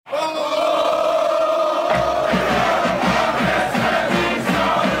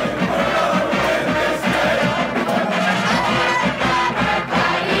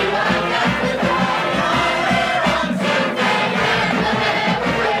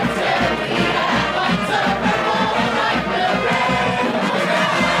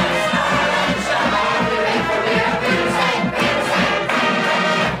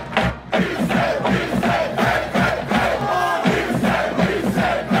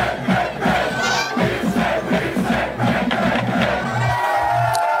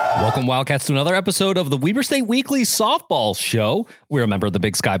Wildcats, to another episode of the Weber State Weekly Softball Show. We're a member of the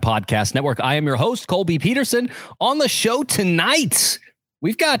Big Sky Podcast Network. I am your host, Colby Peterson. On the show tonight,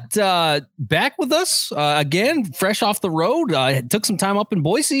 we've got back with us again, fresh off the road. Took some time up in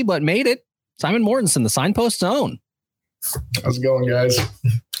Boise, but made it. Simon Mortensen, the Signpost Zone. How's it going, guys?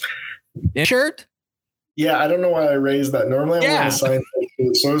 In shirt? Yeah, I don't know why I raised that. Normally I'm wearing a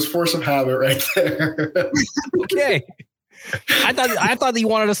Signpost, so it was force of habit right there. Okay. I thought that you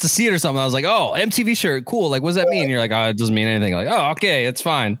wanted us to see it or something. I was like, oh, MTV shirt, cool. Like, what does that mean? You're like, oh, it doesn't mean anything. Like, oh, okay, it's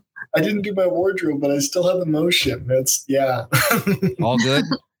fine. I didn't do my wardrobe, but I still have the motion. Yeah. All good.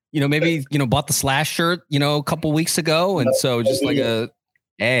 Maybe, bought the Slash shirt, a couple weeks ago. And so just like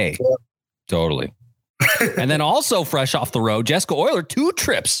totally. And then also fresh off the road, Jessica Euler, 2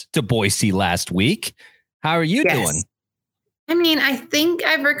 trips to Boise last week. How are you doing? I mean, I think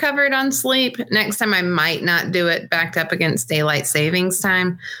I've recovered on sleep. Next time I might not do it backed up against daylight savings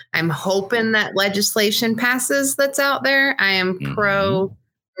time. I'm hoping that legislation passes that's out there. I am pro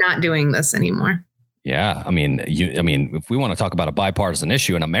not doing this anymore. Yeah. I mean, if we want to talk about a bipartisan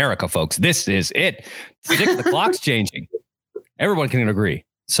issue in America, folks, this is it. The clock's changing. Everyone can agree.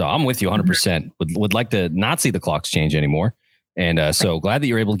 So I'm with you 100%. Would like to not see the clocks change anymore. And so glad that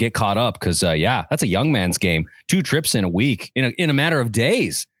you're able to get caught up because, that's a young man's game. 2 trips in a week, in a matter of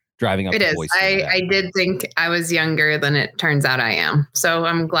days, driving up. It is. I did think I was younger than it turns out I am. So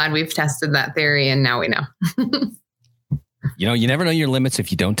I'm glad we've tested that theory and now we know. You never know your limits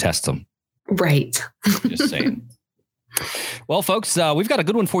if you don't test them. Right. Just saying. Well, folks, we've got a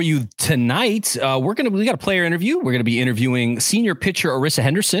good one for you tonight. We got a player interview. We're going to be interviewing senior pitcher Arissa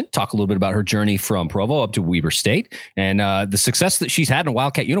Henderson, talk a little bit about her journey from Provo up to Weber State and the success that she's had in a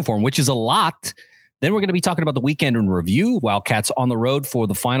Wildcat uniform, which is a lot. Then we're going to be talking about the weekend in review. Wildcats on the road for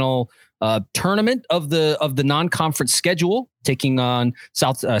the final tournament of the non-conference schedule, taking on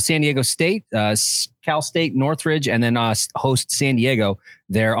San Diego State, Cal State, Northridge, and then host San Diego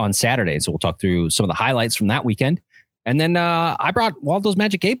there on Saturday. So we'll talk through some of the highlights from that weekend. And then I brought Waldo's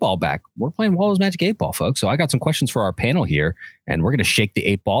Magic 8 Ball back. We're playing Waldo's Magic 8 Ball, folks. So I got some questions for our panel here, and we're going to shake the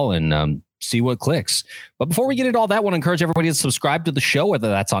 8 ball and see what clicks. But before we get into all that, I want to encourage everybody to subscribe to the show, whether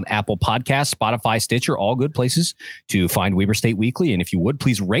that's on Apple Podcasts, Spotify, Stitcher, all good places to find Weber State Weekly. And if you would,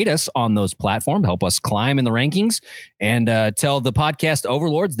 please rate us on those platforms, help us climb in the rankings, and tell the podcast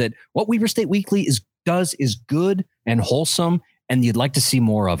overlords that what Weber State Weekly does is good and wholesome, and you'd like to see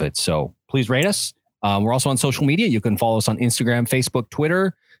more of it. So please rate us. We're also on social media. You can follow us on Instagram, Facebook,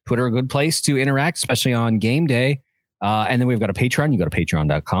 Twitter. Twitter, a good place to interact, especially on game day. And then we've got a Patreon. You go to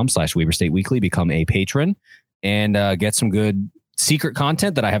patreon.com/Weber State Weekly, become a patron, and get some good secret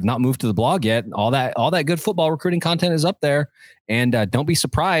content that I have not moved to the blog yet. All that good football recruiting content is up there. And don't be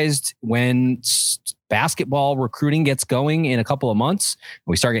surprised when basketball recruiting gets going in a couple of months.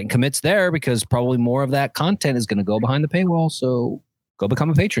 We start getting commits there because probably more of that content is going to go behind the paywall. So go become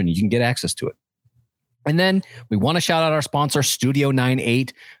a patron. You can get access to it. And then we want to shout out our sponsor, Studio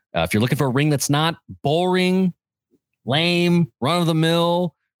 98. If you're looking for a ring that's not boring, lame,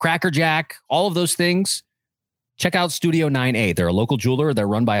 run-of-the-mill, crackerjack, all of those things, check out Studio 98. They're a local jeweler. They're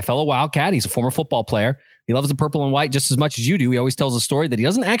run by a fellow Wildcat. He's a former football player. He loves the purple and white just as much as you do. He always tells a story that he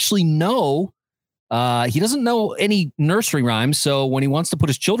doesn't actually know. He doesn't know any nursery rhymes. So when he wants to put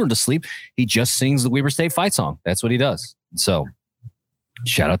his children to sleep, he just sings the Weber State fight song. That's what he does. So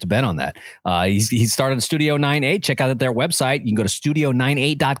shout out to Ben on that. He started Studio 98. Check out their website. You can go to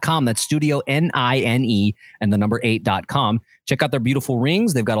studio98.com. That's Studio NINE and the number 8.com. Check out their beautiful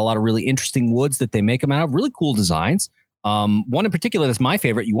rings. They've got a lot of really interesting woods that they make them out of. Really cool designs. One in particular that's my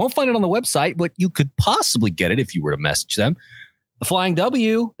favorite. You won't find it on the website, but you could possibly get it if you were to message them. The Flying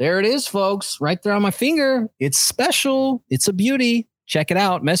W. There it is, folks. Right there on my finger. It's special. It's a beauty. Check it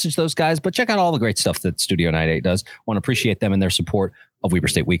out. Message those guys, but check out all the great stuff that Studio 98 does. Want to appreciate them and their support of Weber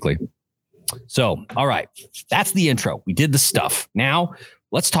State Weekly. So, all right, that's the intro. We did the stuff. Now,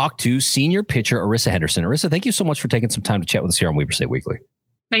 let's talk to senior pitcher Arissa Henderson. Arissa, thank you so much for taking some time to chat with us here on Weber State Weekly.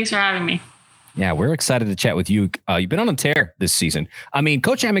 Thanks for having me. Yeah, we're excited to chat with you. You've been on a tear this season. I mean,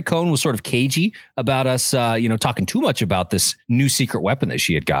 Coach Amy Cohn was sort of cagey about us, talking too much about this new secret weapon that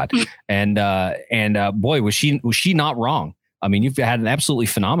she had got. And boy, was she not wrong. I mean, you've had an absolutely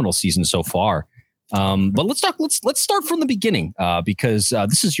phenomenal season so far. But let's start from the beginning because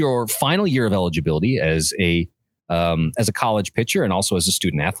this is your final year of eligibility as a college pitcher and also as a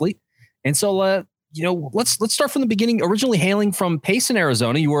student athlete. And so, let's start from the beginning. Originally hailing from Payson,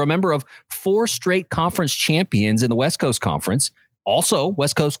 Arizona, you were a member of 4 straight conference champions in the West Coast Conference. Also,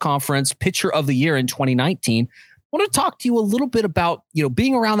 West Coast Conference Pitcher of the Year in 2019. I want to talk to you a little bit about,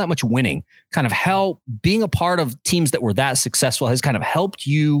 being around that much winning, kind of how being a part of teams that were that successful has kind of helped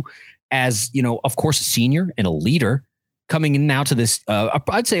you as, of course, a senior and a leader coming in now to this,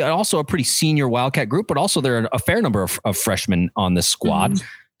 I'd say also a pretty senior Wildcat group, but also there are a fair number of freshmen on this squad. Mm-hmm.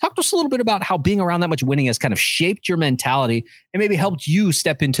 Talk to us a little bit about how being around that much winning has kind of shaped your mentality and maybe helped you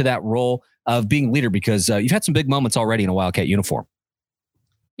step into that role of being leader, because you've had some big moments already in a Wildcat uniform.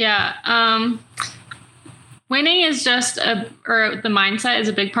 Yeah. Winning is the mindset is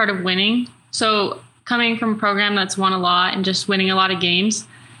a big part of winning. So coming from a program that's won a lot and just winning a lot of games,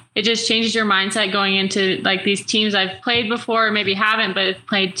 it just changes your mindset going into like these teams I've played before, maybe haven't, but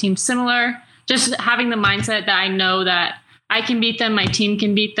played teams similar. Just having the mindset that I know that I can beat them, my team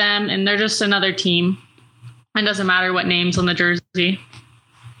can beat them, and they're just another team. It doesn't matter what name's on the jersey.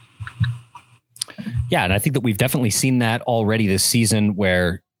 Yeah, and I think that we've definitely seen that already this season,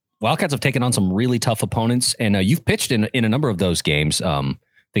 where Wildcats have taken on some really tough opponents, and you've pitched in a number of those games.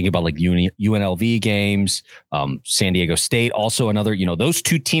 Thinking about like UNLV games, San Diego State, also another, those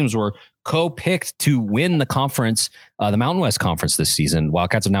two teams were co-picked to win the conference, the Mountain West Conference this season.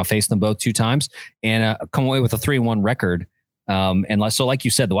 Wildcats have now faced them both 2 times and come away with a 3-1 record. And so, like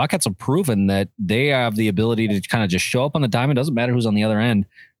you said, the Wildcats have proven that they have the ability to kind of just show up on the diamond. Doesn't matter who's on the other end.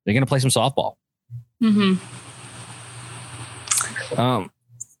 They're going to play some softball. Mm-hmm.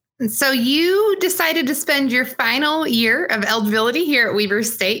 So you decided to spend your final year of eligibility here at Weber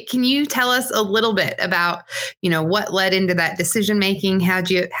State. Can you tell us a little bit about, what led into that decision making?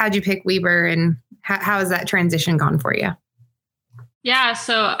 How'd you pick Weber, and how has that transition gone for you? Yeah,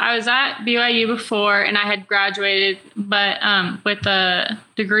 so I was at BYU before, and I had graduated, but with a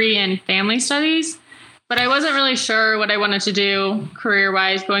degree in family studies, but I wasn't really sure what I wanted to do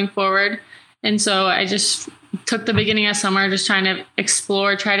career-wise going forward. And so I just took the beginning of summer just trying to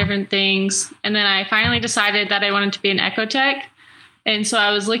explore, try different things. And then I finally decided that I wanted to be an ecotech. And so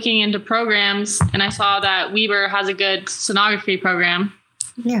I was looking into programs, and I saw that Weber has a good sonography program.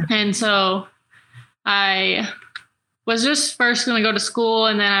 Yeah. And so I was just first going to go to school,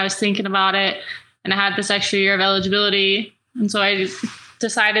 and then I was thinking about it, and I had this extra year of eligibility. And so I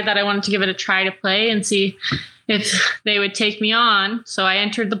decided that I wanted to give it a try to play and see if they would take me on. So I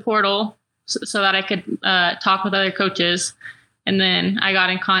entered the portal so that I could talk with other coaches. And then I got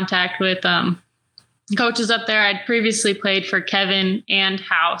in contact with coaches up there. I'd previously played for Kevin and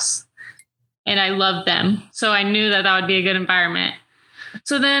House, and I loved them. So I knew that would be a good environment.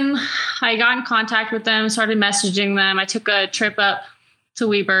 So then I got in contact with them, started messaging them. I took a trip up to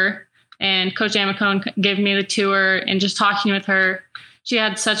Weber, and Coach Amicone gave me the tour, and just talking with her, she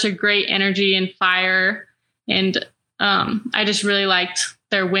had such a great energy and fire. And I just really liked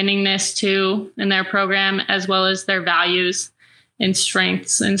their winningness too in their program, as well as their values and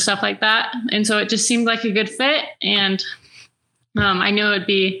strengths and stuff like that. And so it just seemed like a good fit. And I knew it would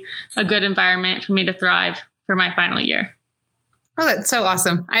be a good environment for me to thrive for my final year. Oh, that's so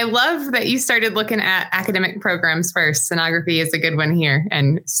awesome. I love that you started looking at academic programs first. Sonography is a good one here.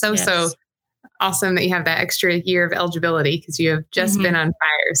 And so awesome that you have that extra year of eligibility, because you have just been on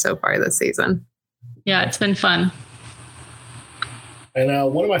fire so far this season. Yeah, it's been fun. And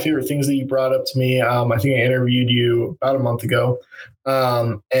one of my favorite things that you brought up to me, I think I interviewed you about a month ago,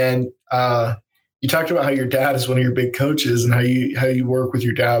 and you talked about how your dad is one of your big coaches, and how you work with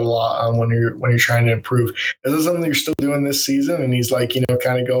your dad a lot when you're trying to improve. Is this something that you're still doing this season? And he's like,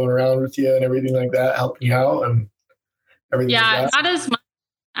 kind of going around with you and everything like that, helping you out and everything. Yeah, like that? Not as much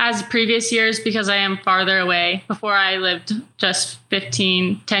as previous years, because I am farther away. Before, I lived just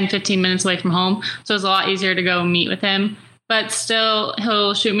 10, 15 minutes away from home, so it was a lot easier to go meet with him. But still,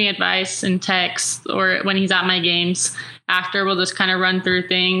 he'll shoot me advice and text, or when he's at my games after, we'll just kind of run through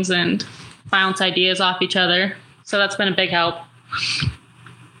things and bounce ideas off each other. So that's been a big help.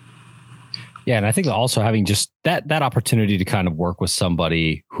 Yeah. And I think also having just that opportunity to kind of work with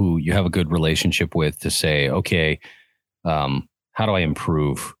somebody who you have a good relationship with, to say, okay, how do I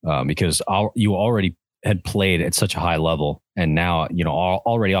improve? Because you already had played at such a high level, and now,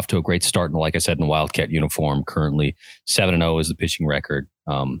 already off to a great start. And like I said, in the Wildcat uniform, currently 7-0 is the pitching record.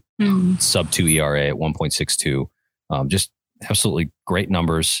 Sub 2 ERA at 1.62. Just absolutely great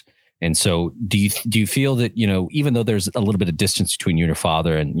numbers. And so do you feel that, even though there's a little bit of distance between you and your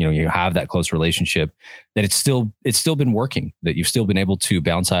father, and, you have that close relationship, that it's still been working, that you've still been able to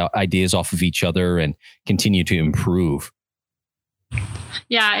bounce ideas off of each other and continue to improve?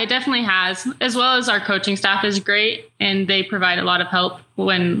 Yeah, it definitely has, as well as our coaching staff is great, and they provide a lot of help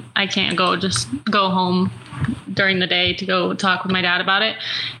when I can't just go home during the day to go talk with my dad about it.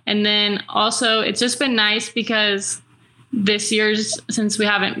 And then also, it's just been nice because this year's, since we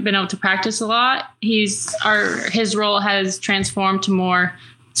haven't been able to practice a lot, his role has transformed to more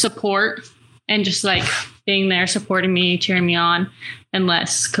support and just like being there, supporting me, cheering me on, and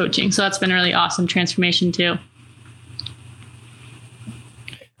less coaching. So that's been a really awesome transformation too.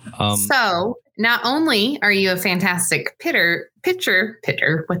 So not only are you a fantastic pitcher,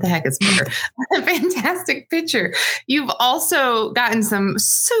 what the heck is pitcher? A fantastic pitcher. You've also gotten some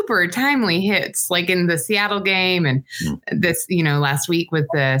super timely hits, like in the Seattle game and this, last week with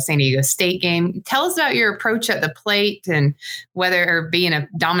the San Diego State game. Tell us about your approach at the plate and whether being a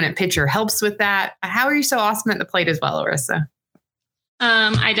dominant pitcher helps with that. How are you so awesome at the plate as well, Arissa?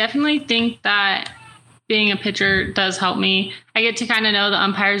 I definitely think that being a pitcher does help me. I get to kind of know the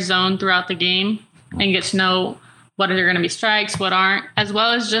umpire's zone throughout the game and get to know what are going to be strikes, what aren't, as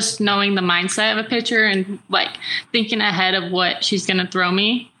well as just knowing the mindset of a pitcher and like thinking ahead of what she's going to throw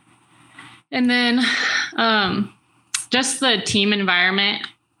me. And then just the team environment.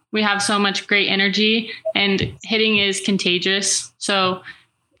 We have so much great energy and hitting is contagious. So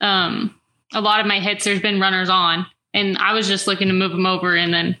a lot of my hits, there's been runners on. And I was just looking to move them over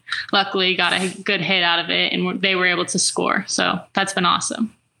and then luckily got a good hit out of it and they were able to score. So that's been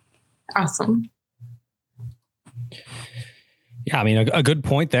awesome. Awesome. Yeah, I mean, a good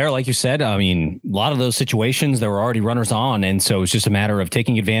point there. Like you said, I mean, a lot of those situations, there were already runners on. And so it's just a matter of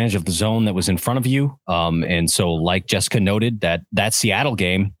taking advantage of the zone that was in front of you. And so like Jessica noted, that Seattle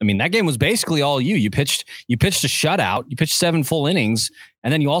game, I mean, that game was basically all you. You pitched a shutout. You pitched 7 full innings.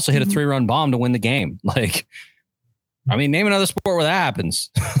 And then you also hit a 3-run bomb to win the game. Like, I mean, name another sport where that happens.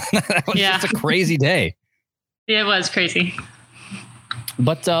 That was just a crazy day. Yeah, it was crazy.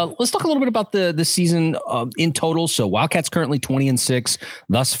 But let's talk a little bit about the season in total. So Wildcats currently 20-6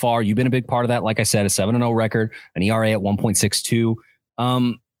 thus far. You've been a big part of that. Like I said, a 7-0 record, an ERA at 1.62.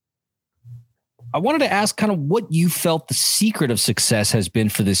 I wanted to ask kind of what you felt the secret of success has been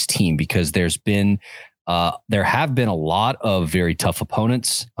for this team, because there have been a lot of very tough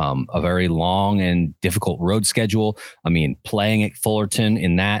opponents, a very long and difficult road schedule. I mean, playing at Fullerton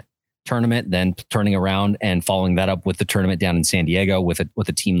in that tournament, then turning around and following that up with the tournament down in San Diego with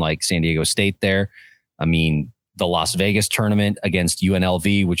a team like San Diego State there. I mean, the Las Vegas tournament against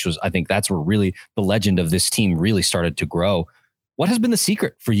UNLV, which was, I think that's where really the legend of this team really started to grow. What has been the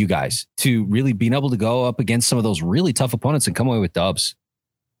secret for you guys to really being able to go up against some of those really tough opponents and come away with dubs?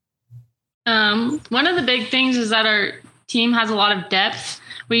 One of the big things is that our team has a lot of depth.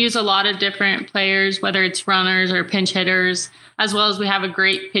 We use a lot of different players, whether it's runners or pinch hitters, as well as we have a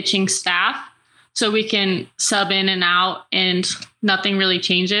great pitching staff. So we can sub in and out and nothing really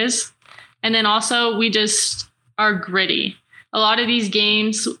changes. And then also we just are gritty. A lot of these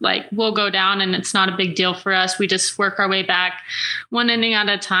games, like we'll go down and it's not a big deal for us. We just work our way back one inning at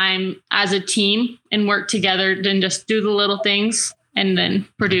a time as a team and work together and just do the little things and then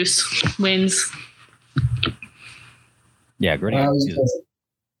produce wins. Yeah, great.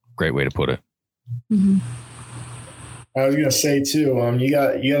 Great way to put it. Mm-hmm. I was gonna say too, you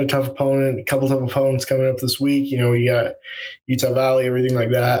got a tough opponent, a couple tough opponents coming up this week. You got Utah Valley, everything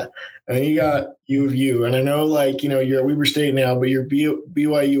like that, and then you got U of U. And I know, like, you're at Weber State now, but you're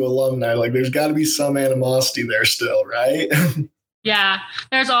BYU alumni. Like, there's got to be some animosity there still, right? Yeah,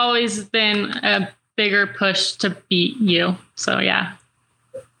 there's always been a bigger push to beat you. So yeah.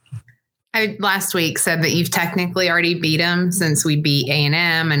 I last week said that you've technically already beat them since we beat A&M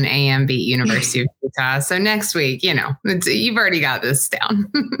and A&M beat University of Utah. So next week, you've already got this down.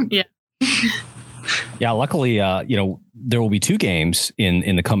 Yeah. Yeah. Luckily, there will be 2 games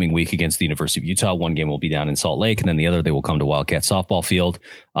in the coming week against the University of Utah. One game will be down in Salt Lake, and then the other they will come to Wildcat softball field.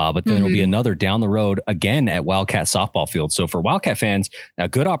 But then there will be another down the road again at Wildcat softball field. So for Wildcat fans, a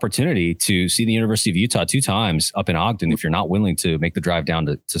good opportunity to see the University of Utah 2 times up in Ogden if you're not willing to make the drive down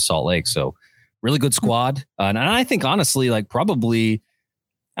to Salt Lake. So really good squad. And I think honestly, like probably,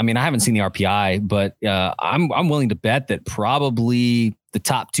 I mean, I haven't seen the RPI, but I'm willing to bet that probably the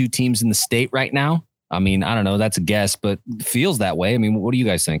top 2 teams in the state right now. I mean, I don't know. That's a guess, but it feels that way. I mean, what do you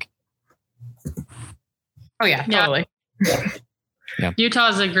guys think? Oh, yeah, totally. Yeah. Utah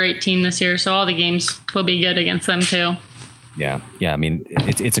is a great team this year, so all the games will be good against them too. Yeah. I mean,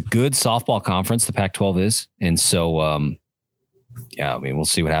 it's a good softball conference, the Pac-12 is. And so, I mean, we'll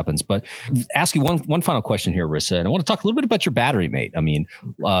see what happens. But ask you one final question here, Arissa, and I want to talk a little bit about your battery mate. I mean,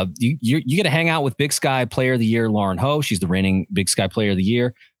 you get to hang out with Big Sky Player of the Year, Lauren Ho. She's the reigning Big Sky Player of the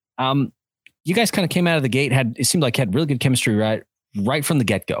Year. You guys kind of came out of the gate, it seemed like had really good chemistry right from the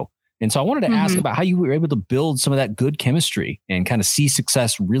get-go. And so I wanted to ask about how you were able to build some of that good chemistry and kind of see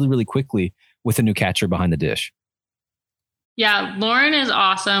success really, really quickly with a new catcher behind the dish. Yeah, Lauren is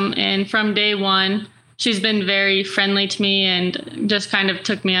awesome. And from day one, she's been very friendly to me and just kind of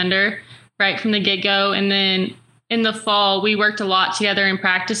took me under right from the get-go. And then in the fall, we worked a lot together in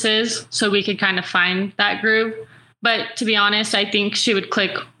practices so we could kind of find that groove. But to be honest, I think she would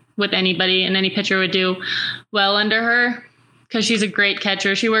click with anybody, and any pitcher would do well under her because she's a great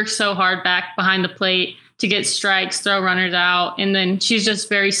catcher. She works so hard back behind the plate to get strikes, throw runners out. And then she's just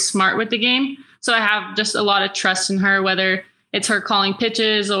very smart with the game. So I have just a lot of trust in her, whether it's her calling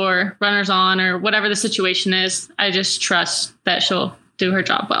pitches or runners on or whatever the situation is. I just trust that she'll do her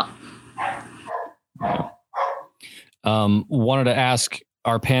job well. Wanted to ask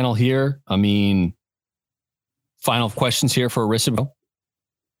our panel here. I mean, final questions here for Arissa.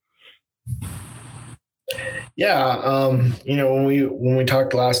 Yeah. When we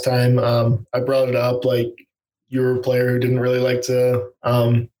talked last time, I brought it up, like you were a player who didn't really like to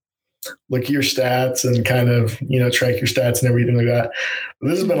look at your stats and kind of, track your stats and everything like that. But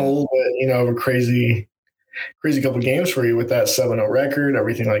this has been a little bit, of a crazy couple of games for you with that 7-0 record,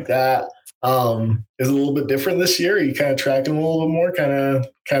 everything like that. Is it a little bit different this year? Are you kind of tracking them a little bit more,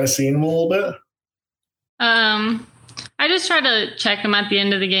 kind of seeing them a little bit? I just try to check them at the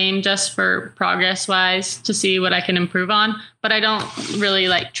end of the game just for progress wise to see what I can improve on, but I don't really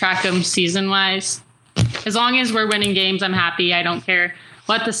track them season wise. As long as we're winning games, I'm happy. I don't care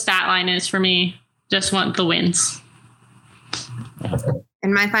what the stat line is for me. Just want the wins.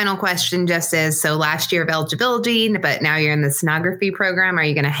 And my final question just is, so last year of eligibility, but now you're in the sonography program. Are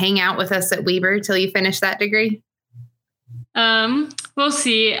you going to hang out with us at Weber till you finish that degree? We'll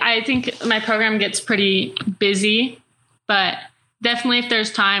see. I think my program gets pretty busy, but definitely if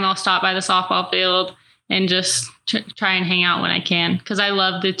there's time, I'll stop by the softball field and just try and hang out when I can, because I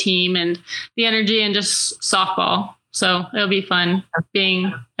love the team and the energy and just softball. So it'll be fun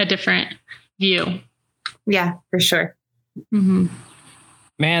being a different view. Yeah, for sure. Mm-hmm.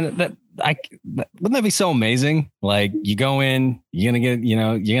 Man, wouldn't that be so amazing? Like you go in, you're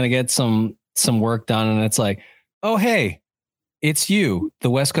gonna get some work done, and it's like, oh hey, it's you,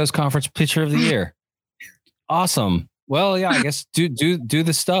 the West Coast Conference Pitcher of the Year. Awesome. Well, yeah, I guess do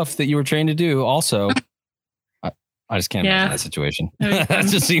the stuff that you were trained to do. Also, I just can't imagine that situation. That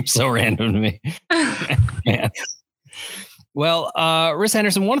just seems so random to me. Man. Well, Arissa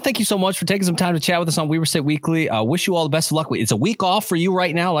Henderson, want to thank you so much for taking some time to chat with us on Weber State Weekly. Wish you all the best of luck. It's a week off for you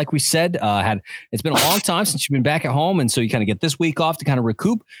right now. Like we said, it's been a long time since you've been back at home. And so you kind of get this week off to kind of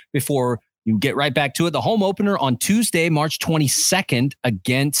recoup before you get right back to it. The home opener on Tuesday, March 22nd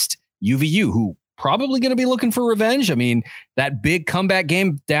against UVU, who probably going to be looking for revenge. I mean, that big comeback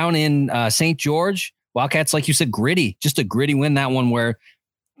game down in St. George, Wildcats, like you said, gritty, just a gritty win. That one where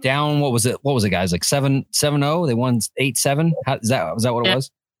down, what was it, guys? Like 7-0. They won 8-7. Was that what it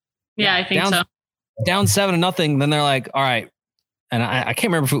was? Yeah, I think so. Down 7-0. Then they're like, all right. And I can't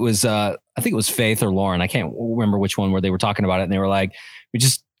remember if it was, I think it was Faith or Lauren. I can't remember which one, where they were talking about it. And they were like, we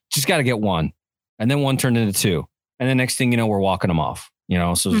just got to get one. And then one turned into two. And then next thing you know, we're walking them off,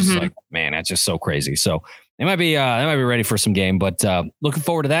 So it's just like, man, that's just so crazy. So they might be ready for some game, but looking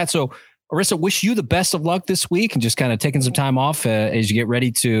forward to that. So Arissa, wish you the best of luck this week and just kind of taking some time off as you get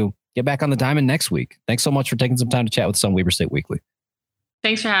ready to get back on the diamond next week. Thanks so much for taking some time to chat with us on Weber State Weekly.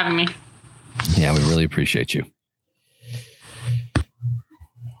 Thanks for having me. Yeah, we really appreciate you.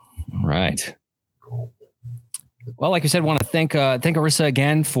 All right. Well, like I said, I want to thank Arissa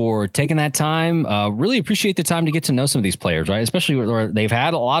again for taking that time. Really appreciate the time to get to know some of these players, right? Especially where they've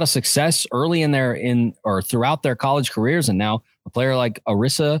had a lot of success early or throughout their college careers. And now a player like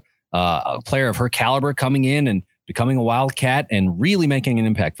Arissa, a player of her caliber coming in and becoming a Wildcat and really making an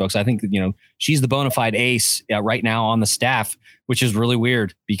impact, folks. I think that, she's the bona fide ace right now on the staff, which is really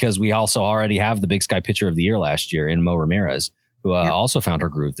weird because we also already have the Big Sky Pitcher of the Year last year in Mo Ramirez, who also found her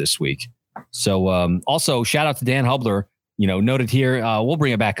groove this week. So also shout out to Dan Hubler, noted here. We'll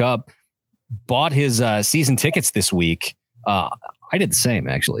bring it back up. Bought his season tickets this week. I did the same,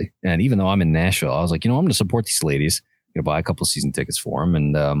 actually. And even though I'm in Nashville, I was like, I'm going to support these ladies. I'm going to buy a couple of season tickets for them.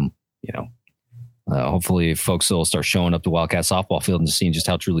 And, hopefully folks will start showing up to Wildcat softball field and just seeing just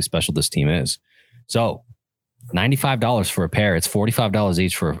how truly special this team is. So $95 for a pair. It's $45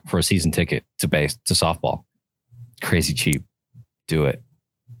 each for a season ticket to softball. Crazy cheap. Do it.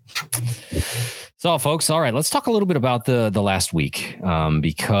 So folks, all right, let's talk a little bit about the last week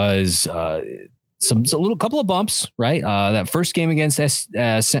because couple of bumps, right? That first game against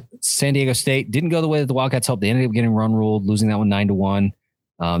San Diego State didn't go the way that the Wildcats hoped. They ended up getting run ruled, losing that one 9-1.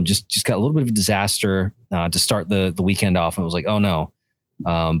 Just got a little bit of a disaster to start the weekend off. And it was like, oh no.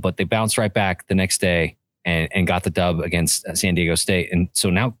 But they bounced right back the next day and got the dub against San Diego State. And so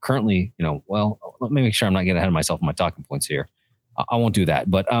now currently, let me make sure I'm not getting ahead of myself on my talking points here. I won't do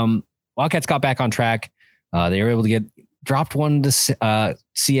that. But Wildcats got back on track. They were able to get dropped one to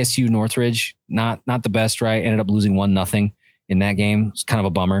CSU Northridge. Not the best, right? Ended up losing 1-0 in that game. It's kind of a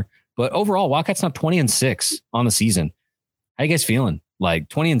bummer. But overall, Wildcats now 20-6 on the season. How you guys feeling? Like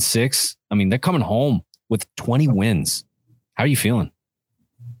 20-6. I mean, they're coming home with 20 wins. How are you feeling?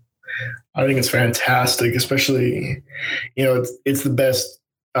 I think it's fantastic, especially, it's the best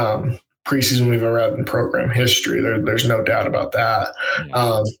preseason we've ever had in program history. There's no doubt about that.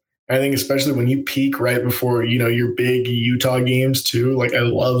 Yeah. I think especially when you peak right before, your big Utah games too. Like I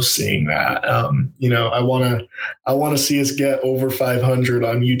love seeing that. I want to see us get over 500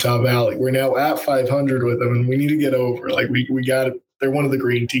 on Utah Valley. We're now at 500 with them and we need to get over. Like we got it. They're one of the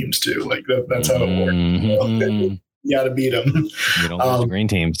green teams too. Like that's how it works. You got to beat them. You don't lose the green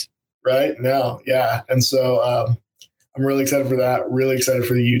teams. Right now. Yeah. And so I'm really excited for that. Really excited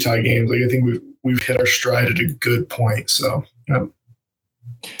for the Utah games. Like I think we've hit our stride at a good point. So,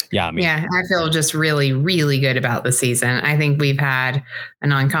 yeah, I feel just really, really good about the season. I think we've had a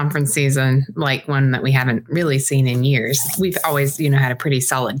non-conference season like one that we haven't really seen in years. We've always, had a pretty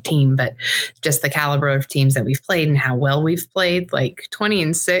solid team, but just the caliber of teams that we've played and how well we've played, like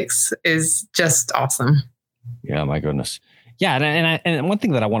 20-6 is just awesome. Yeah, my goodness. Yeah, and one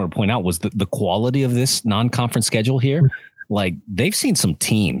thing that I wanted to point out was the quality of this non-conference schedule here. Like they've seen some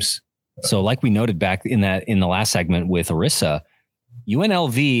teams. So like we noted back in the last segment with Arissa,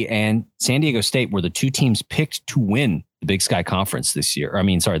 UNLV and San Diego State were the two teams picked to win the Big Sky Conference this year.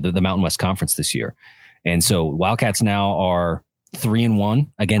 The Mountain West Conference this year. And so Wildcats now are 3-1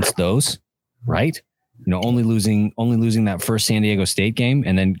 against those, right? Only losing that first San Diego State game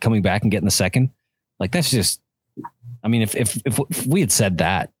and then coming back and getting the second. Like that's just, I mean, if we had said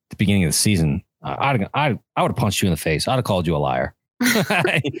that at the beginning of the season, I would have punched you in the face. I'd have called you a liar. You know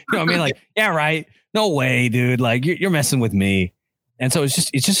what I mean? Like, yeah, right. No way, dude. Like you're messing with me. And so it's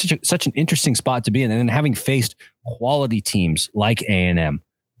just such an interesting spot to be in. And then having faced quality teams like A&M,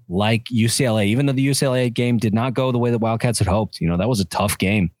 like UCLA, even though the UCLA game did not go the way the Wildcats had hoped, that was a tough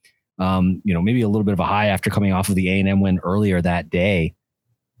game. Maybe a little bit of a high after coming off of the A&M win earlier that day.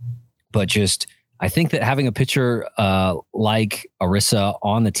 But just, I think that having a pitcher like Arissa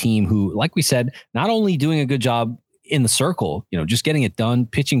on the team who, like we said, not only doing a good job in the circle, just getting it done,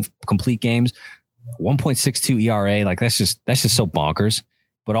 pitching complete games, 1.62 ERA, like that's just so bonkers,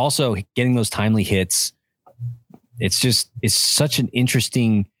 but also getting those timely hits. It's such an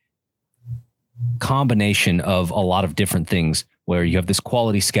interesting combination of a lot of different things where you have this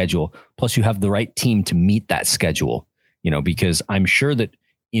quality schedule, plus you have the right team to meet that schedule, because I'm sure that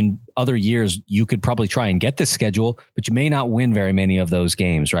in other years you could probably try and get this schedule, but you may not win very many of those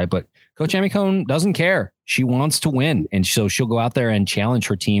games, right? But Coach Amy Cohn doesn't care. She wants to win. And so she'll go out there and challenge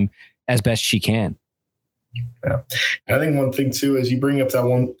her team as best she can. Yeah. I think one thing too is you bring up that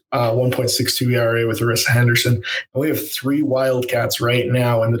 1.62 ERA with Arissa Henderson. And we have 3 Wildcats right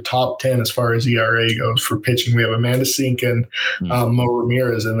now in the top 10 as far as ERA goes for pitching. We have Amanda Sink and Mo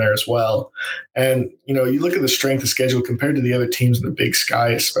Ramirez in there as well. And, you look at the strength of schedule compared to the other teams in the Big Sky,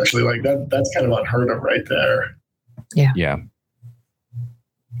 especially like that's kind of unheard of right there. Yeah. Yeah.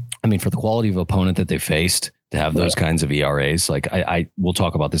 I mean, for the quality of opponent that they faced, to have those kinds of ERAs. Like we'll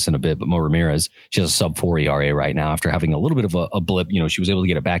talk about this in a bit, but Mo Ramirez, she has a sub-4 ERA right now after having a little bit of a blip. She was able to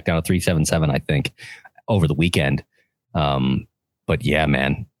get it back down to 3.77, I think, over the weekend. But yeah,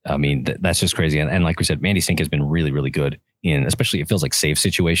 man, I mean, that's just crazy. And like we said, Mandy Sink has been really, really good in, especially it feels like safe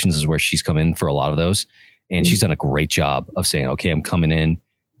situations is where she's come in for a lot of those. And she's done a great job of saying, okay, I'm coming in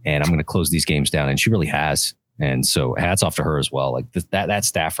and I'm going to close these games down. And she really has. And so hats off to her as well. Like that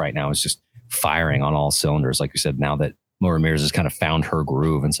staff right now is just firing on all cylinders. Like you said, now that Mo Ramirez has kind of found her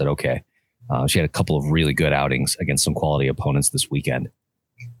groove and said, okay, she had a couple of really good outings against some quality opponents this weekend.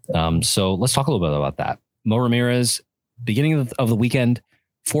 So let's talk a little bit about that. Mo Ramirez, beginning of the weekend,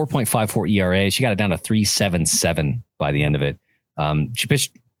 4.54 ERA. She got it down to 3.77 by the end of it. She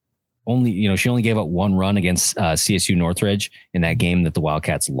pitched she only gave up 1 run against CSU Northridge in that game that the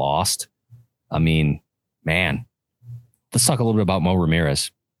Wildcats lost. I mean, man, let's talk a little bit about Mo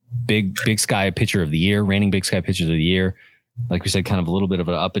Ramirez. Big Sky pitcher of the year, reigning Big Sky pitcher of the year. Like we said, kind of a little bit of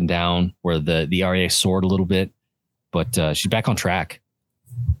an up and down where the ERA soared a little bit, but she's back on track.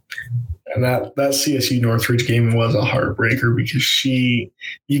 And that CSU Northridge game was a heartbreaker because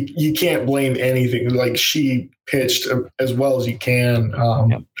you can't blame anything. Like she pitched as well as you can.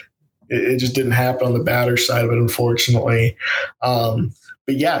 It just didn't happen on the batter side of it, unfortunately.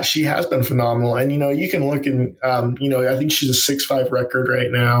 But yeah, she has been phenomenal. And, you can look and, I think she's a 6.5 record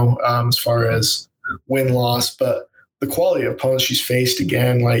right now as far as win-loss. But the quality of opponents she's faced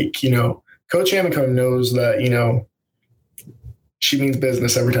again, Coach Amico knows that, she means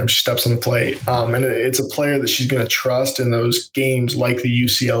business every time she steps on the plate. And it's a player that she's going to trust in those games like the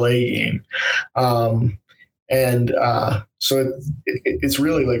UCLA game. So it's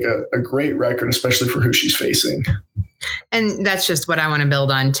really like a great record, especially for who she's facing. And that's just what I want to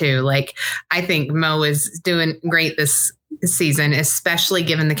build on too. Like, I think Mo is doing great this season, especially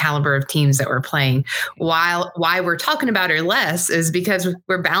given the caliber of teams that we're playing. Why we're talking about her less is because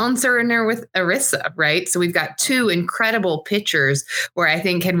we're balancing her with Arissa, right? So we've got two incredible pitchers where I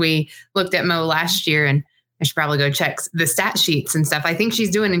think had we looked at Mo last year, and I should probably go check the stat sheets and stuff, I think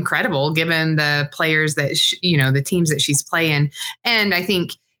she's doing incredible given the players that, the teams that she's playing. And I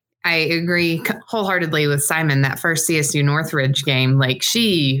think I agree wholeheartedly with Simon. That first CSU Northridge game, like,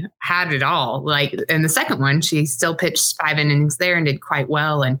 she had it all. Like, in the second one, she still pitched 5 innings there and did quite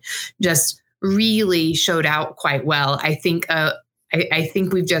well, and just really showed out quite well. I think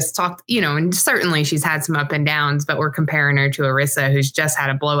we've just talked, and certainly she's had some up and downs, but we're comparing her to Arissa, who's just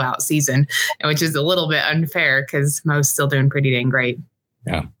had a blowout season, which is a little bit unfair because Mo's still doing pretty dang great.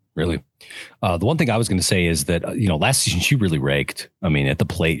 Yeah, really. The one thing I was going to say is that, last season she really raked. I mean, at the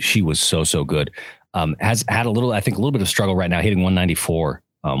plate, she was so good. Has had a little bit of struggle right now, hitting 194,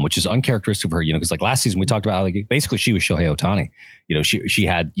 which is uncharacteristic of her, because like last season we talked about, like, basically she was Shohei Ohtani. She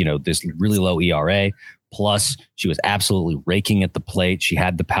had, this really low ERA, plus she was absolutely raking at the plate. She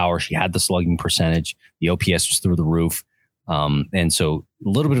had the power, she had the slugging percentage, the OPS was through the roof. And so a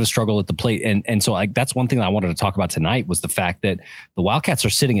little bit of a struggle at the plate. And so that's one thing that I wanted to talk about tonight was the fact that the Wildcats are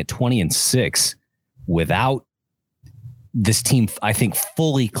sitting at 20-6 without this team, I think,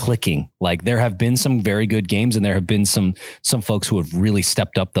 fully clicking. Like, there have been some very good games and there have been some folks who have really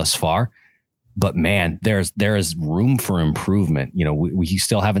stepped up thus far, but man, there is room for improvement. We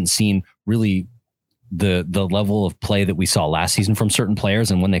still haven't seen really the level of play that we saw last season from certain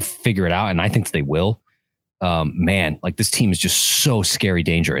players. And when they figure it out, and I think they will, man, like, this team is just so scary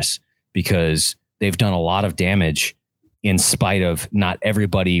dangerous because they've done a lot of damage in spite of not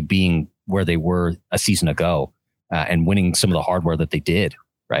everybody being where they were a season ago and winning some of the hardware that they did.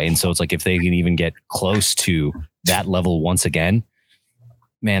 Right. And so it's like, if they can even get close to that level once again,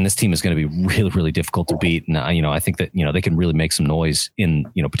 man, this team is going to be really, really difficult to beat. And, I think that, they can really make some noise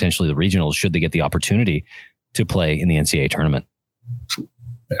in, potentially the regionals should they get the opportunity to play in the NCAA tournament.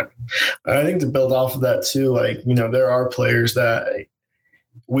 Yeah. I think to build off of that too, like, there are players that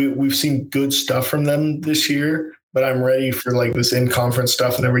we've seen good stuff from them this year, but I'm ready for like this in-conference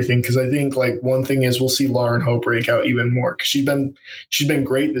stuff and everything. Cause I think like one thing is we'll see Lauren Ho break out even more. Cause she's been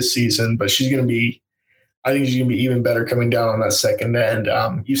great this season, but she's going to be even better coming down on that second end.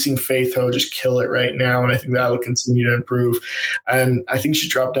 You've seen Faith Ho just kill it right now, and I think that'll continue to improve. And I think she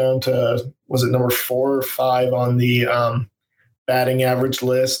dropped down to, was it number 4 or 5 on the batting average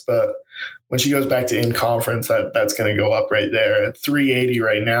list, but when she goes back to in-conference, that's going to go up right there. At 380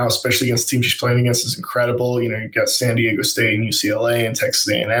 right now, especially against the team she's playing against, is incredible. You've got San Diego State and UCLA and Texas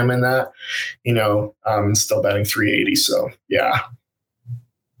A&M in that, and still batting 380. So, yeah.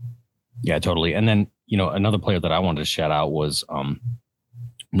 Yeah, totally. And then, another player that I wanted to shout out was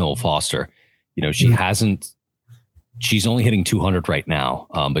Noel Foster. She's only hitting 200 right now,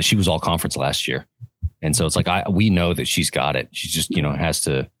 but she was all conference last year. And so it's like, we know that she's got it. She's just,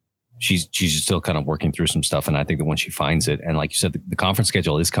 she's just still kind of working through some stuff. And I think that when she finds it, and like you said, the conference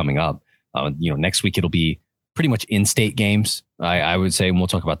schedule is coming up. Next week it'll be pretty much in-state games. I would say, and we'll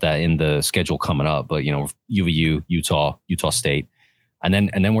talk about that in the schedule coming up, but UVU, Utah State. And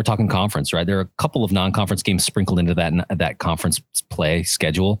then we're talking conference, right? There are a couple of non-conference games sprinkled into that conference play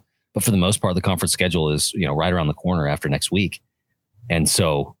schedule. But for the most part, the conference schedule is, right around the corner after next week. And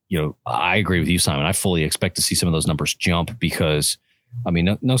so, I agree with you, Simon. I fully expect to see some of those numbers jump because,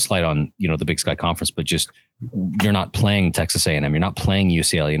 no slight on, the Big Sky Conference, but just you're not playing Texas A&M. You're not playing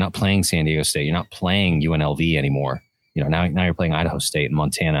UCLA. You're not playing San Diego State. You're not playing UNLV anymore. Now you're playing Idaho State and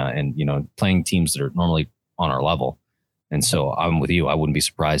Montana and, playing teams that are normally on our level. And so I'm with you. I wouldn't be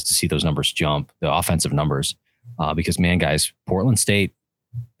surprised to see those numbers jump, the offensive numbers, because, man, guys, Portland State,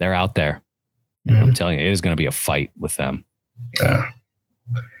 they're out there. Mm-hmm. I'm telling you, it is going to be a fight with them. Yeah.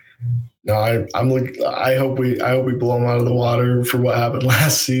 No, I hope we blow them out of the water for what happened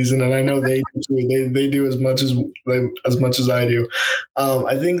last season, and I know they do. They do as much as I do.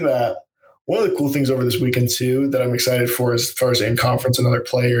 I think that one of the cool things over this weekend too that I'm excited for as far as in conference, another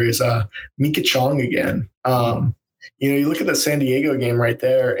player is Mika Chong again. You look at the San Diego game right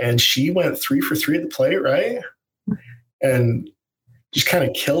there, and she went 3 for 3 at the plate, right? And just kind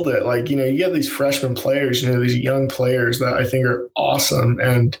of killed it. Like, you have these freshman players, these young players that I think are awesome.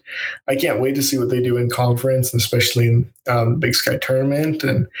 And I can't wait to see what they do in conference, and especially in Big Sky tournament.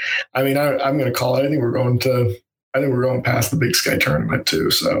 And I'm going to call it. I think we're going to I think we're going past the Big Sky tournament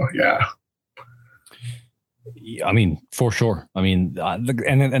too. So yeah. I mean, for sure. I mean,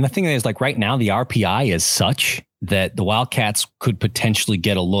 and the thing is, like right now, the RPI is such that the Wildcats could potentially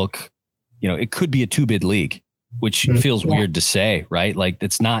get a look. It could be a 2-bid league, which feels weird to say, right? Like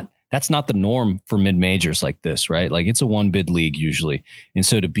that's not the norm for mid majors like this, right? Like it's a 1-bid league usually. And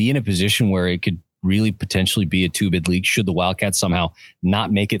so to be in a position where it could really potentially be a 2-bid league, should the Wildcats somehow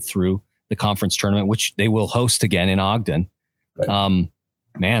not make it through the conference tournament, which they will host again in Ogden. Right.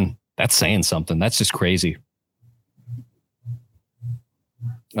 Man, that's saying something. That's just crazy.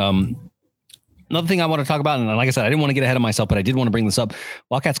 Another thing I want to talk about, and like I said, I didn't want to get ahead of myself, but I did want to bring this up.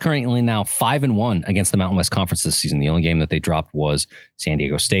 Wildcats currently now 5-1 against the Mountain West Conference this season. The only game that they dropped was San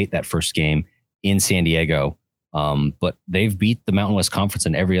Diego State, that first game in San Diego. But they've beat the Mountain West Conference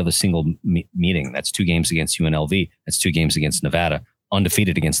in every other single meeting. That's 2 games against UNLV. That's 2 games against Nevada.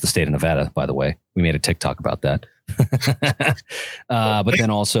 Undefeated against the state of Nevada, by the way. We made a TikTok about that. But then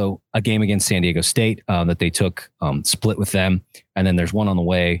also a game against San Diego State that they took, split with them. And then there's one on the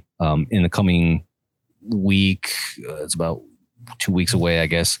way in the coming week. It's about 2 weeks away, I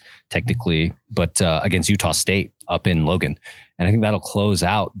guess, technically, but against Utah State up in Logan. And I think that'll close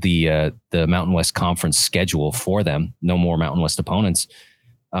out the Mountain West Conference schedule for them. No more Mountain West opponents.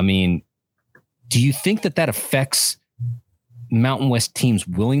 I mean, do you think that affects Mountain West teams'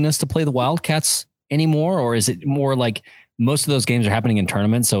 willingness to play the Wildcats anymore? Or is it more like most of those games are happening in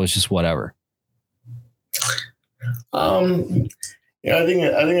tournaments, so it's just whatever? Yeah, I think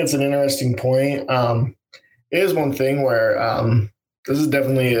it's an interesting point. It is one thing where this is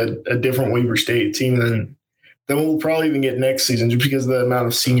definitely a different Weber State team than we'll probably even get next season, just because the amount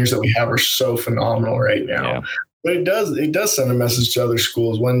of seniors that we have are so phenomenal right now. Yeah. But it does send a message to other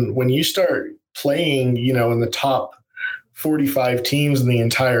schools when you start playing, in the top 45 teams in the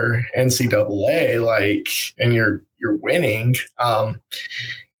entire NCAA, and you're winning.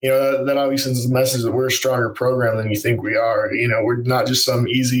 That obviously is a message that we're a stronger program than you think we are. We're not just some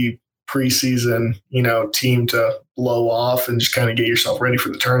easy preseason, team to blow off and just kind of get yourself ready for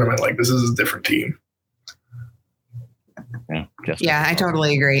the tournament. Like, this is a different team. Yeah, I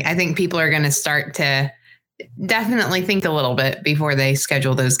totally agree. I think people are going to start to definitely think a little bit before they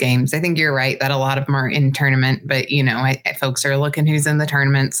schedule those games. I think you're right that a lot of them are in tournament, but folks are looking who's in the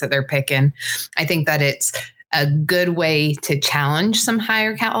tournaments that they're picking. I think that it's a good way to challenge some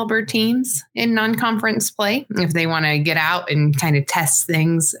higher caliber teams in non-conference play if they want to get out and kind of test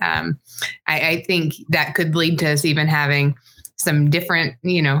things. I think that could lead to us even having some different,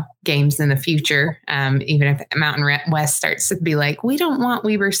 games in the future. Even if Mountain West starts to be like, we don't want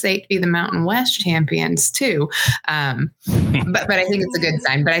Weber State to be the Mountain West champions too. But I think it's a good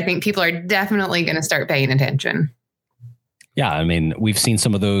sign. But I think people are definitely going to start paying attention. Yeah, I mean, we've seen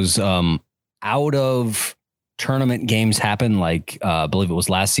some of those out of tournament games happen. Like I believe it was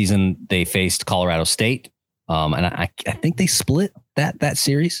last season they faced Colorado State, and I think they split that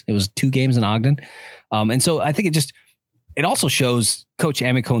series. It was 2 games in Ogden, and so I think it also shows Coach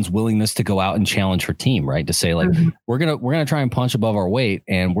Amicone's willingness to go out and challenge her team, right? To say, like, we're gonna try and punch above our weight,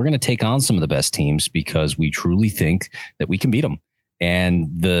 and we're gonna take on some of the best teams because we truly think that we can beat them. And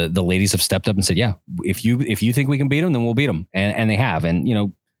the ladies have stepped up and said, yeah, if you think we can beat them, then we'll beat them, and they have. And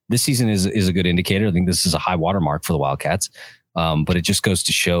this season is a good indicator. I think this is a high watermark for the Wildcats, but it just goes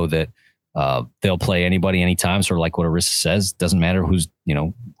to show that they'll play anybody anytime. Sort of like what Arissa says, doesn't matter whose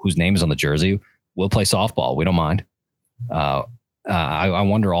name is on the jersey. We'll play softball. We don't mind. I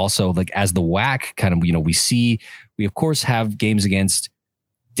wonder also, like, as the WAC kind of, we of course have games against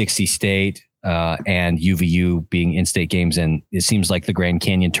Dixie State and UVU being in-state games. And it seems like the Grand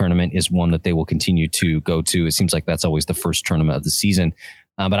Canyon tournament is one that they will continue to go to. It seems like that's always the first tournament of the season.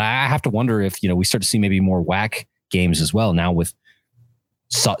 But I have to wonder if, we start to see maybe more WAC games as well now with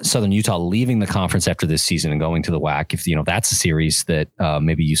Southern Utah leaving the conference after this season and going to the WAC. If, that's a series that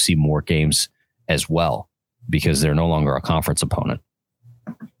maybe you see more games as well, because they're no longer a conference opponent.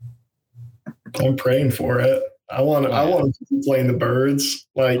 I'm praying for it. I want to keep playing the Birds.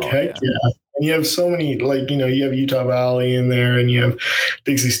 Heck yeah. And you have so many, you have Utah Valley in there and you have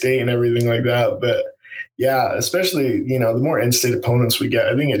Dixie State and everything like that. But yeah, especially, the more in-state opponents we get,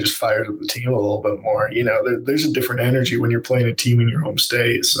 I think it just fires up the team a little bit more. There's a different energy when you're playing a team in your home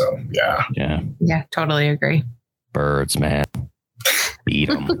state. So yeah. Yeah, totally agree. Birds, man. Beat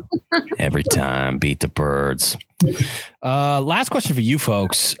them every time. Beat the Birds. Last question for you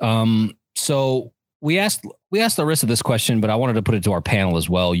folks. So we asked Arissa this question, but I wanted to put it to our panel as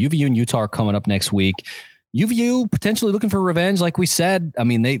well. UVU and Utah are coming up next week. UVU potentially looking for revenge, like we said. I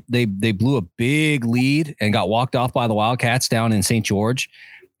mean, they blew a big lead and got walked off by the Wildcats down in St. George.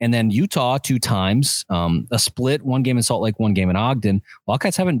 And then Utah 2 times, a split, 1 game in Salt Lake, 1 game in Ogden.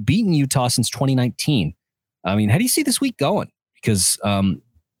 Wildcats haven't beaten Utah since 2019. I mean, how do you see this week going? Because an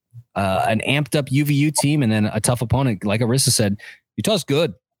amped up UVU team and then a tough opponent, like Arissa said, Utah's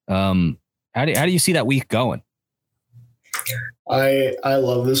good. How do you see that week going? I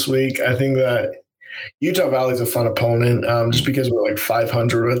love this week. I think that Utah Valley's a fun opponent, just because we're like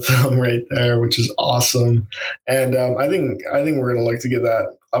 500 with them right there, which is awesome. And I think we're gonna look to get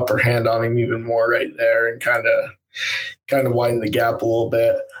that upper hand on him even more right there and kind of widen the gap a little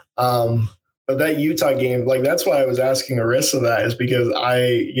bit. But that Utah game, like that's why I was asking Arissa that, is because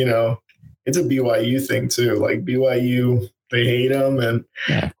it's a BYU thing too. Like BYU, they hate him, and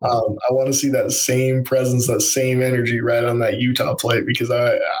I want to see that same presence, that same energy right on that Utah plate, because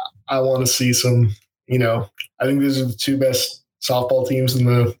I want to see some. I think these are the 2 best softball teams in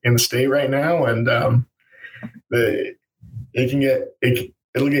the state right now, and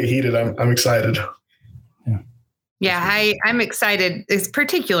it'll get heated. I'm excited. Yeah, I'm excited,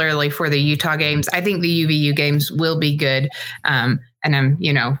 particularly for the Utah games. I think the UVU games will be good. And I'm,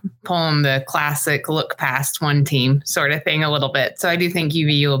 pulling the classic look past one team sort of thing a little bit. So I do think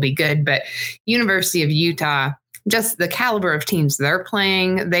UVU will be good. But University of Utah, just the caliber of teams they're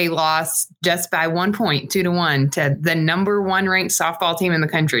playing, they lost just by 1 point, 2-1 to the number 1 ranked softball team in the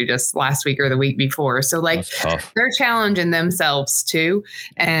country just last week or the week before. So they're challenging themselves too.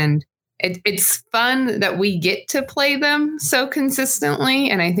 And it's fun that we get to play them so consistently.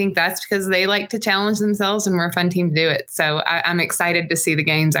 And I think that's because they like to challenge themselves and we're a fun team to do it. So I'm excited to see the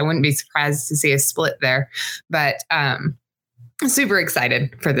games. I wouldn't be surprised to see a split there, but super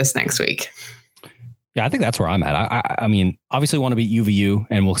excited for this next week. Yeah, I think that's where I'm at. I mean, obviously want to beat UVU,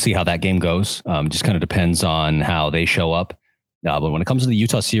 and we'll see how that game goes. Just kind of depends on how they show up. But when it comes to the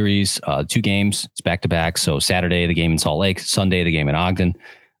Utah series, 2 games, it's back-to-back. So Saturday, the game in Salt Lake. Sunday, the game in Ogden.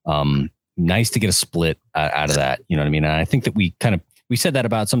 Nice to get a split out of that. You know what I mean? And I think that we said that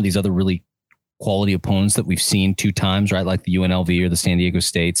about some of these other really quality opponents that we've seen 2 times, right? Like the UNLV or the San Diego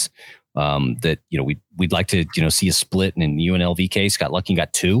States. That we'd like to see a split. And in the UNLV case, got lucky and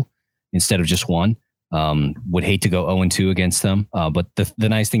got 2 instead of just 1. Would hate to go 0-2 against them. But the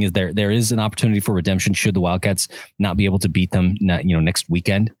nice thing is there is an opportunity for redemption should the Wildcats not be able to beat them next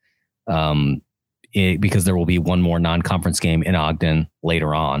weekend. Because there will be 1 more non-conference game in Ogden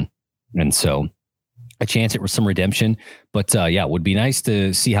later on. And so a chance at some redemption. But it would be nice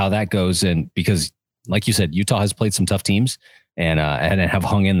to see how that goes. And because like you said, Utah has played some tough teams and have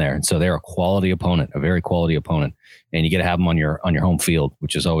hung in there. And so they're a quality opponent, a very quality opponent. And you get to have them on your home field,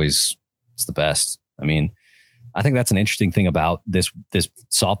 which is always it's the best. I mean, I think that's an interesting thing about this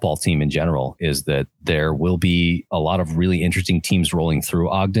softball team in general is that there will be a lot of really interesting teams rolling through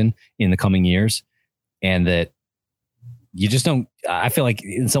Ogden in the coming years. And that you just don't, I feel like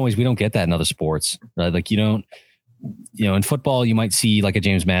in some ways we don't get that in other sports, right? Like you don't, in football, you might see like a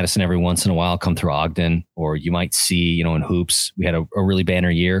James Madison every once in a while come through Ogden, or you might see, in hoops, we had a really banner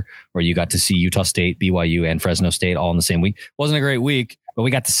year where you got to see Utah State, BYU, and Fresno State all in the same week. Wasn't a great week, but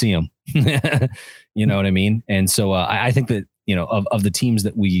we got to see them. You know what I mean? And so I think that, of the teams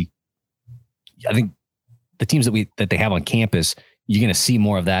that that they have on campus, you're going to see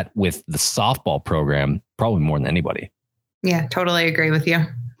more of that with the softball program, probably more than anybody. Yeah, totally agree with you.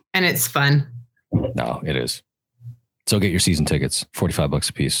 And it's fun. No, it is. So get your season tickets, $45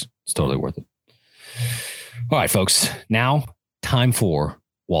 a piece. It's totally worth it. All right, folks. Now time for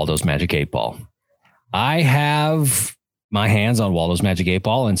Waldo's Magic 8 Ball. I have my hands on Waldo's Magic 8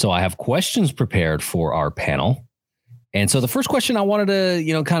 Ball. And so I have questions prepared for our panel. And so the first question I wanted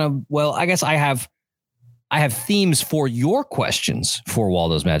to, I guess I have themes for your questions for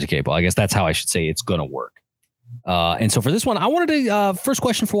Waldo's Magic 8 Ball. I guess that's how I should say it's going to work. And so for this one, I wanted to, first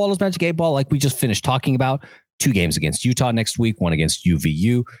question for Waldo's Magic 8 Ball, like we just finished talking about, 2 games against Utah next week, 1 against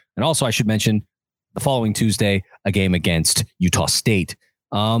UVU. And also I should mention the following Tuesday, a game against Utah State.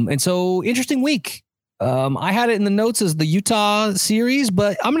 And so interesting week. I had it in the notes as the Utah series,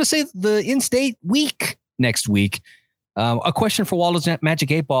 but I'm going to say the in-state week next week. A question for Waldo's Magic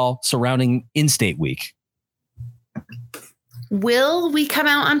 8 Ball surrounding in-state week. Will we come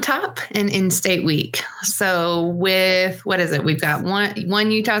out on top in in-state week? So with, what is it? We've got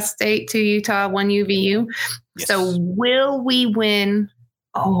one Utah State, 2 Utah, 1 UVU. Yes. So will we win?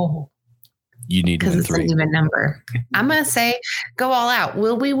 Oh, you need to win 3. Because it's an even number. I'm going to say go all out.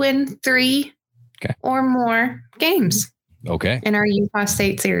 Will we win 3 or more games? Okay. In our Utah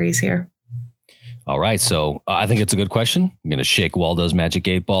State series here. All right. So I think it's a good question. I'm going to shake Waldo's Magic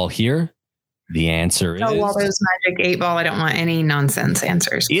 8 Ball here. The answer is all those Magic 8 Ball. I don't want any nonsense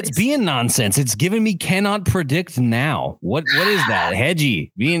answers. It's please. being nonsense. It's giving me cannot predict now. What is that?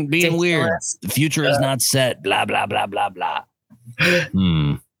 Hedgy, being weird. The future is not set. Blah blah blah blah blah.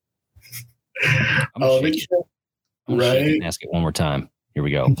 I'm gonna shake it and ask it one more time. Here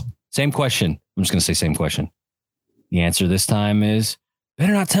we go. Same question. I'm just gonna say same question. The answer this time is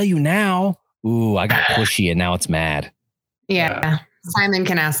better not tell you now. Ooh, I got pushy and now it's mad. Yeah. Simon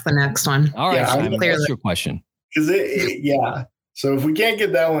can ask the next one. All right, Yeah, Simon, what's your question? Because So if we can't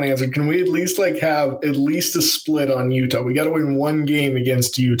get that one answered, can we at least have at least a split on Utah? We got to win one game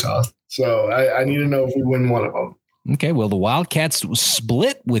against Utah. So I need to know if we win one of them. Okay, well, the Wildcats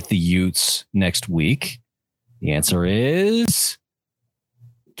split with the Utes next week. The answer is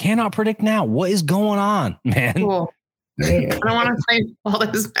cannot predict now. What is going on, man? Cool. I don't want to play all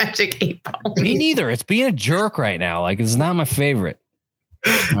those Magic 8 Ball. Me neither. It's being a jerk right now. It's not my favorite.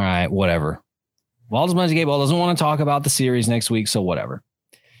 All right, whatever. Waldo's Magic 8 Ball doesn't want to talk about the series next week, so whatever.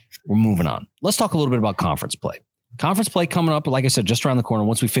 We're moving on. Let's talk a little bit about conference play. Conference play coming up, like I said, just around the corner.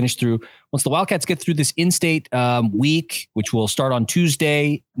 Once the Wildcats get through this in-state week, which will start on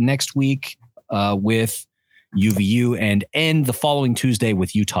Tuesday next week with UVU and end the following Tuesday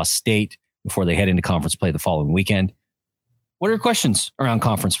with Utah State before they head into conference play the following weekend. What are your questions around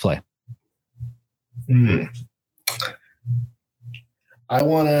conference play? I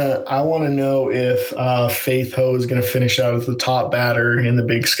wanna know if Faith Ho is going to finish out as the top batter in the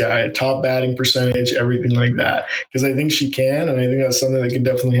Big Sky, top batting percentage, everything like that. Because I think she can, and I think that's something that can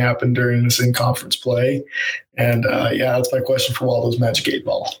definitely happen during this in-conference play. And that's my question for Waldo's Magic 8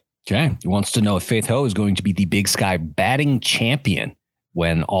 Ball. Okay, he wants to know if Faith Ho is going to be the Big Sky batting champion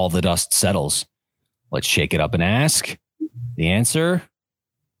when all the dust settles. Let's shake it up and ask. The answer,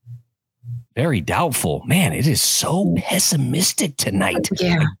 very doubtful. Man, it is so pessimistic tonight.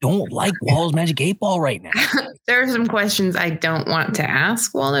 Yeah. I don't like Waldo's Magic 8 Ball right now. There are some questions I don't want to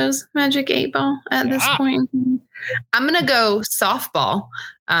ask Waldo's Magic 8 Ball at this point. I'm going to go softball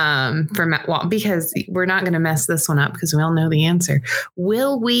for Matt Wall because we're not going to mess this one up because we all know the answer.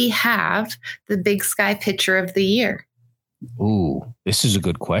 Will we have the Big Sky Pitcher of the Year? Ooh, this is a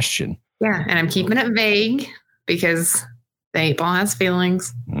good question. Yeah, and I'm keeping it vague because the 8 Ball has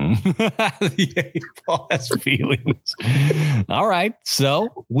feelings. The 8 Ball has feelings. All right.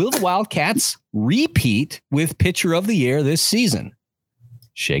 So will the Wildcats repeat with Pitcher of the Year this season?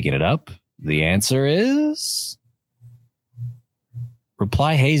 Shaking it up. The answer is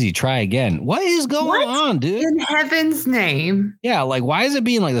reply hazy. Try again. What is going on, dude? In heaven's name. Yeah. Why is it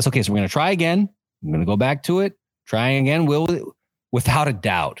being like this? Okay. So we're going to try again. I'm going to go back to it. Trying again. Without a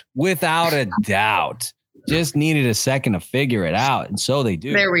doubt. Just needed a second to figure it out. And so they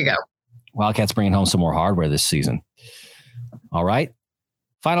do. There we go. Wildcats bringing home some more hardware this season. All right.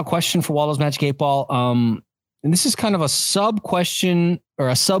 Final question for Waldo's Magic 8 Ball. And this is kind of a sub question or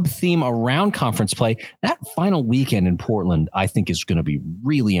a sub theme around conference play. That final weekend in Portland, I think, is going to be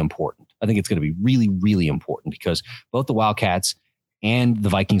really important. I think it's going to be really, really important because both the Wildcats and the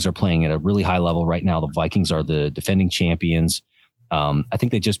Vikings are playing at a really high level right now. The Vikings are the defending champions. I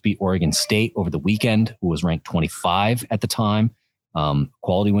think they just beat Oregon State over the weekend, who was ranked 25 at the time.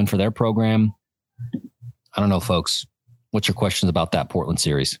 Quality win for their program. I don't know, folks. What's your questions about that Portland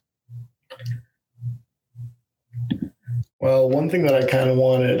series? Well, one thing that I kind of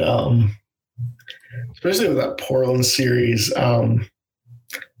wanted, especially with that Portland series, I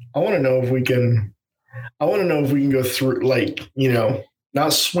want to know if we can go through,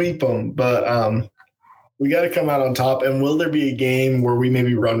 not sweep them, but we got to come out on top. And will there be a game where we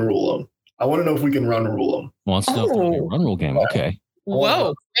maybe run rule them? I want to know if we can run rule them. Well, it's still a run rule game. Okay.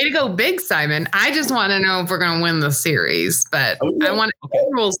 Whoa. Way to go big, Simon. I just want to know if we're going to win the series, but I want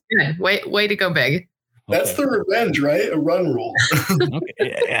rules. Good. Way to go big. That's the revenge, right? A run rule.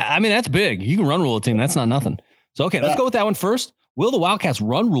 Okay. I mean, that's big. You can run rule a team. That's not nothing. So, okay, let's go with that one first. Will the Wildcats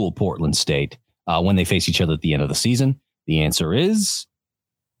run rule Portland State when they face each other at the end of the season? The answer is,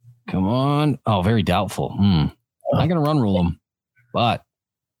 come on. Oh, very doubtful. I'm not going to run rule them, but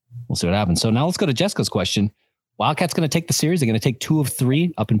we'll see what happens. So now let's go to Jessica's question. Wildcats going to take the series. They're going to take 2 of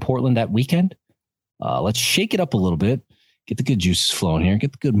 3 up in Portland that weekend. Let's shake it up a little bit. Get the good juices flowing here.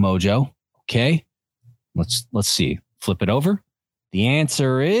 Get the good mojo. Okay. Let's see. Flip it over. The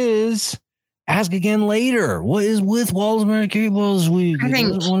answer is ask again later. What is with Waldo's Magic 8 Ball this week? I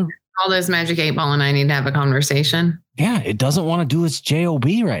think all those Magic 8 Ball and I need to have a conversation. Yeah, it doesn't want to do its JOB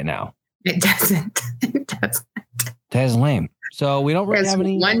right now. It doesn't. It doesn't. That's lame. So we don't really have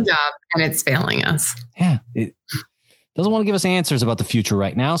any one job and it's failing us. Yeah, it doesn't want to give us answers about the future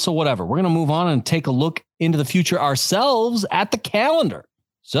right now. So whatever. We're going to move on and take a look into the future ourselves at the calendar.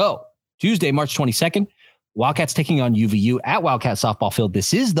 So Tuesday, March 22nd, Wildcats taking on UVU at Wildcat Softball Field.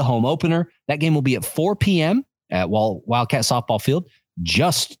 This is the home opener. That game will be at 4 p.m. at Wildcat Softball Field,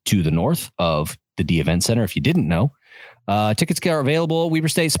 just to the north of the D Event Center, if you didn't know. Tickets are available at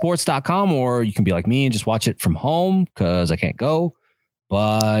WeberStateSports.com, or you can be like me and just watch it from home because I can't go.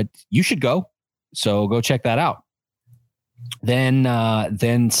 But you should go. So go check that out.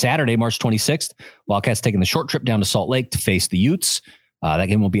 Then Saturday, March 26th, Wildcats taking the short trip down to Salt Lake to face the Utes. That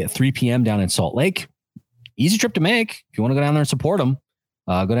game will be at 3 p.m. down in Salt Lake. Easy trip to make. If you want to go down there and support them,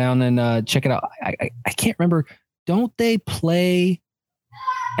 go down and check it out. I can't remember. Don't they play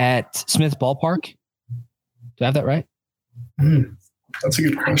at Smith Ballpark? Do I have that right? That's a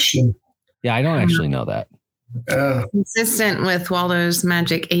good question. Yeah, I don't actually know that. Consistent with Waldo's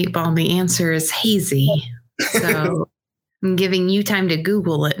Magic 8-Ball, the answer is hazy. So I'm giving you time to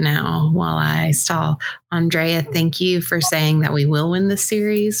Google it now while I stall. Andrea, thank you for saying that we will win the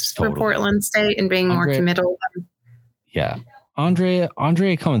series for Portland State and being more committal. Yeah. Andrea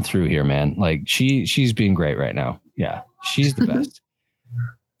coming through here, man. Like she's being great right now. Yeah. She's the best.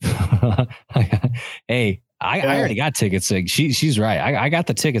 Hey, I already got tickets. She's right. I got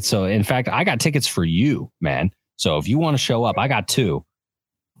the tickets. So in fact, I got tickets for you, man. So if you want to show up, I got 2.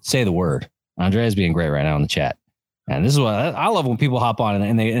 Say the word. Andrea's being great right now in the chat. And this is what I love when people hop on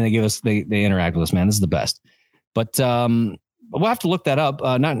and they give us, they interact with us, man. This is the best. But we'll have to look that up.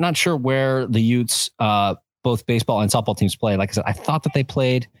 Not sure where the Utes, both baseball and softball teams play. Like I said, I thought that they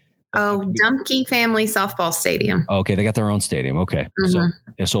played. Dumpke Family Softball Stadium. Okay, they got their own stadium. Okay, so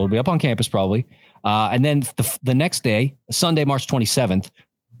it'll be up on campus probably. And then the next day, Sunday, March 27th,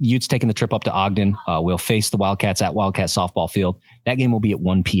 Utes taking the trip up to Ogden. We'll face the Wildcats at Wildcat Softball Field. That game will be at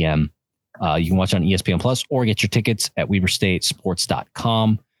 1 p.m. You can watch on ESPN Plus or get your tickets at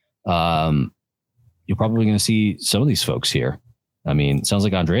WeberStateSports.com. You're probably going to see some of these folks here. I mean, it sounds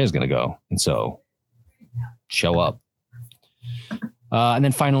like Andrea's going to go, and so show up. And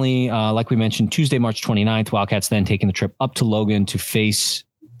then finally, like we mentioned, Tuesday, March 29th, Wildcats then taking the trip up to Logan to face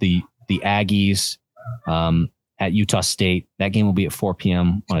the Aggies at Utah State. That game will be at 4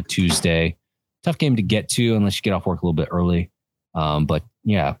 p.m. on a Tuesday. Tough game to get to unless you get off work a little bit early. But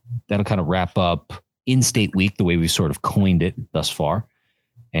yeah, that'll kind of wrap up in-state week the way we sort of coined it thus far.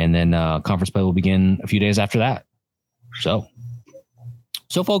 And then conference play will begin a few days after that. So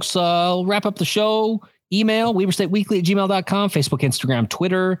folks, I'll wrap up the show. Email, WeberStateWeekly@gmail.com, Facebook, Instagram,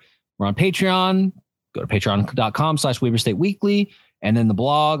 Twitter. We're on Patreon. Go to patreon.com/WeberStateWeekly. And then the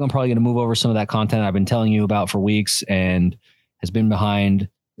blog, I'm probably going to move over some of that content I've been telling you about for weeks and has been behind.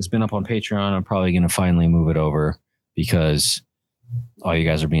 It's been up on Patreon. I'm probably going to finally move it over because all you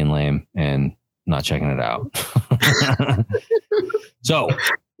guys are being lame and not checking it out. So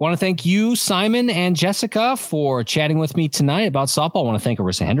want to thank you, Simon and Jessica, for chatting with me tonight about softball. I want to thank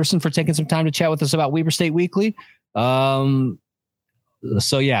Arissa Henderson for taking some time to chat with us about Weber State Weekly. So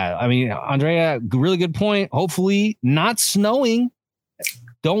yeah, I mean, Andrea, really good point. Hopefully not snowing.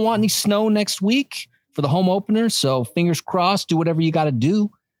 Don't want any snow next week for the home opener. So fingers crossed, do whatever you got to do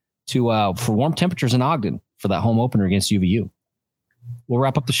to for warm temperatures in Ogden for that home opener against UVU. We'll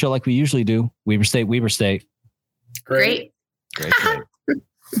wrap up the show like we usually do. Weber State. Great.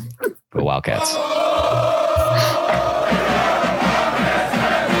 Go Wildcats.